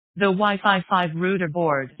The Wi-Fi 5 router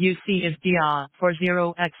board you see is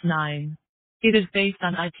DR40X9. It is based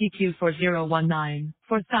on IPQ4019,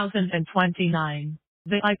 4029.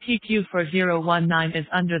 The IPQ4019 is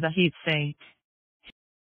under the heatsink.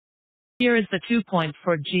 Here is the 2.4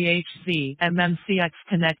 GHz MMCX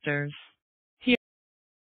connectors. Here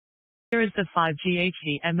is the 5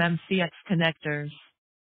 GHz MMCX connectors.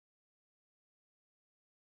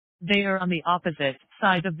 They are on the opposite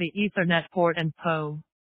side of the Ethernet port and PO.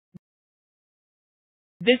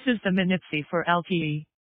 This is the MIPC for LTE.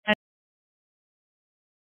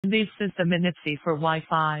 And this is the MIPC for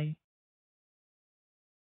Wi-Fi.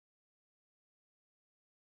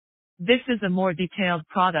 This is a more detailed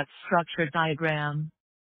product structure diagram.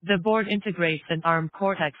 The board integrates an ARM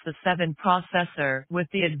Cortex-A7 processor with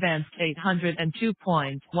the advanced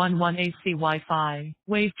 802.11 AC Wi-Fi,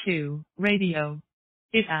 Wave 2, radio.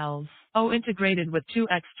 It also integrated with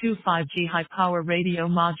 2x25G high-power radio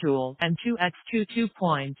module and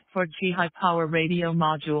 2x22.4G high-power radio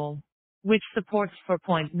module, which supports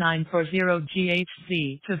 4.940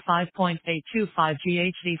 GHz to 5.825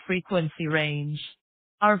 GHz frequency range.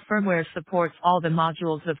 Our firmware supports all the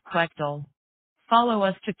modules of Quectel. Follow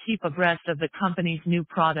us to keep abreast of the company's new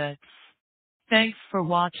products. Thanks for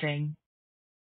watching.